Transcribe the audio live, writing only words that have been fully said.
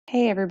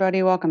Hey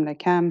everybody, welcome to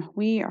Chem.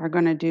 We are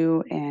going to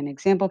do an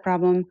example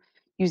problem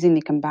using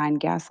the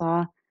combined gas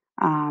law.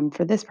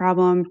 For this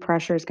problem,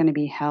 pressure is going to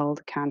be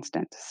held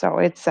constant. So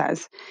it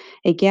says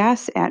a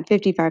gas at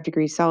 55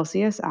 degrees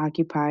Celsius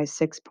occupies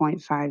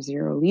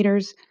 6.50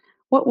 liters.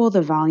 What will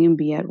the volume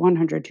be at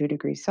 102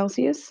 degrees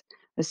Celsius?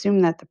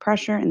 Assume that the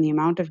pressure and the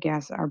amount of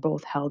gas are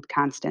both held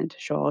constant.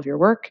 Show all of your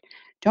work.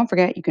 Don't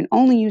forget, you can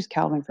only use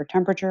Kelvin for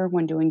temperature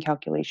when doing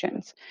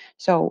calculations.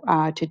 So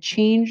to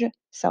change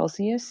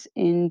Celsius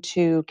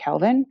into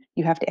Kelvin,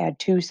 you have to add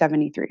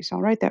 273. So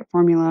I'll write that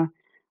formula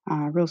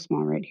real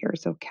small right here.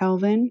 So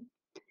Kelvin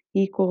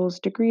equals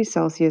degrees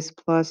Celsius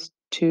plus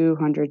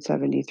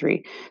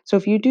 273. So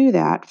if you do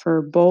that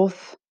for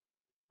both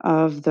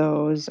of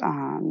those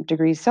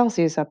degrees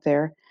Celsius up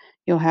there,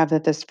 you'll have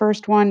that this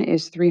first one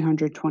is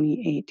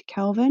 328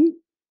 Kelvin,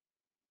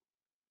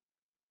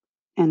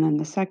 and then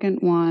the second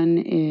one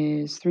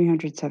is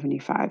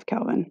 375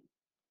 Kelvin.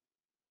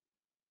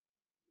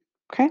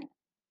 Okay.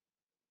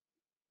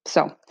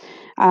 So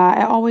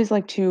I always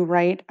like to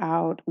write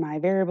out my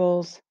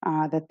variables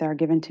that they're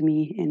given to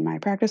me in my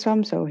practice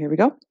problem. So here we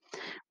go.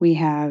 We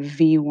have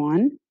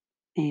V1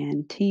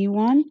 and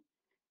T1,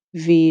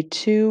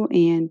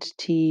 V2 and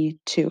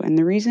T2. And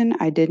the reason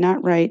I did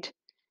not write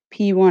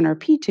P1 or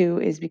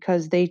P2 is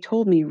because they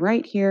told me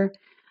right here,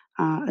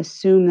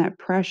 assume that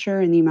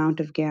pressure and the amount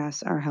of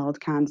gas are held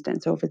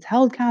constant. So if it's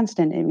held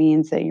constant, it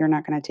means that you're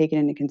not going to take it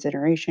into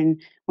consideration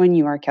when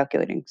you are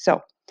calculating.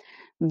 So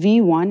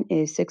V1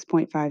 is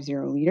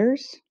 6.50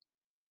 liters.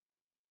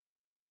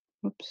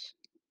 Oops.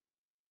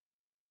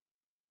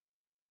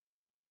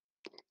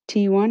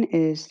 T1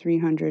 is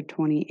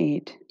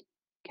 328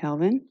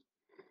 Kelvin.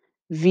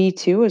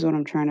 V2 is what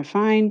I'm trying to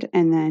find.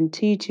 And then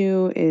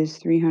T2 is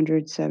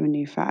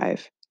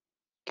 375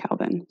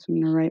 Kelvin. So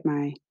I'm going to write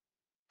my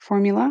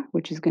formula,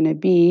 which is going to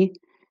be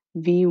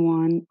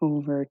V1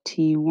 over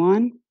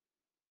T1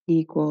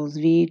 equals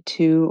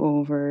V2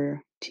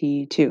 over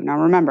T2. Now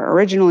remember,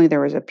 originally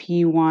there was a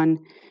P1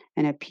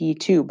 and a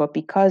P2, but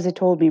because it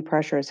told me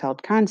pressure is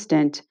held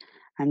constant,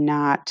 I'm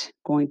not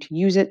going to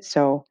use it.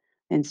 So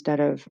instead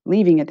of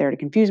leaving it there to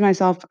confuse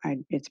myself,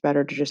 it's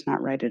better to just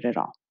not write it at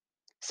all.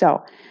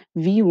 So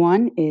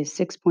V1 is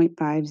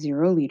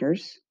 6.50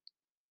 liters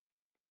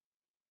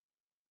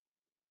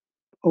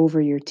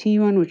over your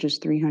T1, which is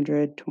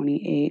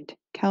 328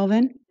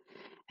 Kelvin,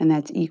 and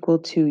that's equal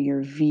to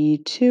your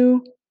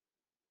V2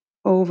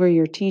 over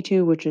your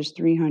T2, which is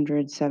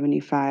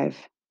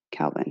 375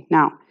 Kelvin.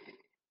 Now,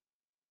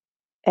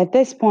 at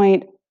this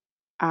point,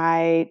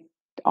 I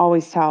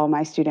always tell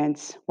my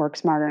students work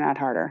smarter, not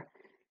harder.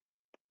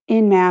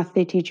 In math,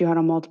 they teach you how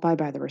to multiply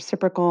by the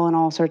reciprocal and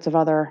all sorts of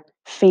other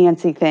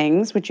fancy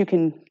things, which you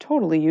can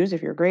totally use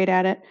if you're great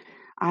at it.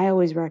 I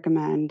always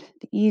recommend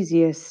the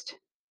easiest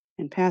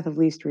and path of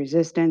least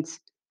resistance,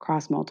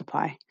 cross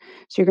multiply.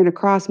 So you're going to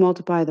cross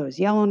multiply those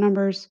yellow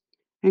numbers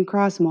and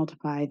cross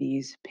multiply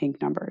these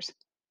pink numbers.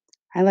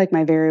 I like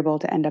my variable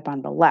to end up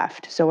on the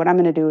left. So what I'm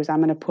going to do is I'm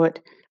going to put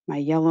my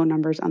yellow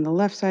numbers on the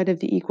left side of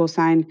the equal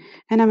sign,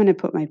 and I'm going to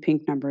put my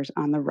pink numbers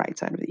on the right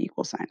side of the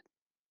equal sign.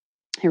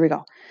 Here we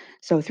go.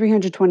 So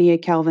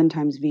 328 Kelvin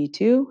times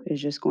V2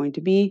 is just going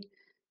to be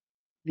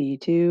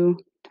V2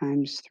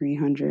 times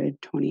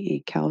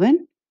 328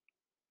 Kelvin.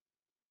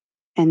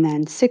 And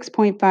then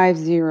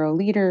 6.50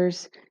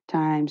 liters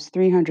times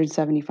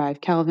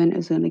 375 Kelvin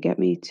is going to get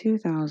me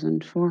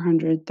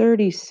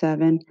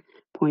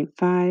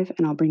 2,437.5.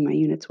 And I'll bring my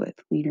units with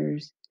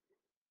liters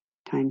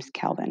times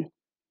Kelvin.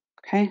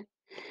 Okay.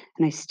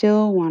 And I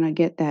still want to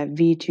get that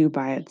V2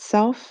 by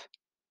itself.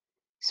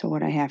 So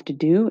what I have to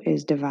do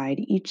is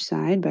divide each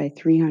side by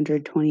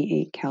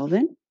 328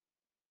 Kelvin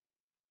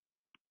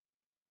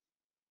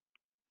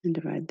and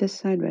divide this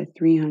side by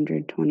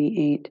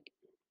 328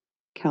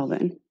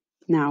 Kelvin.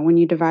 Now, when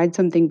you divide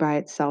something by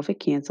itself, it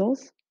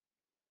cancels.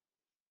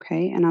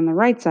 Okay, and on the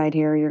right side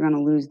here, you're going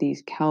to lose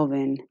these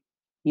Kelvin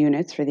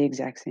units for the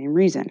exact same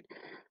reason.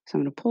 So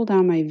I'm going to pull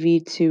down my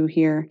V2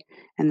 here,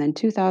 and then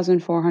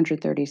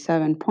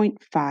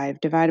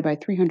 2,437.5 divided by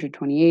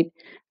 328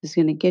 is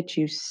going to get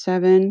you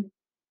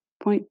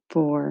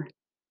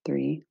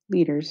 7.43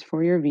 liters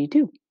for your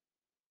V2.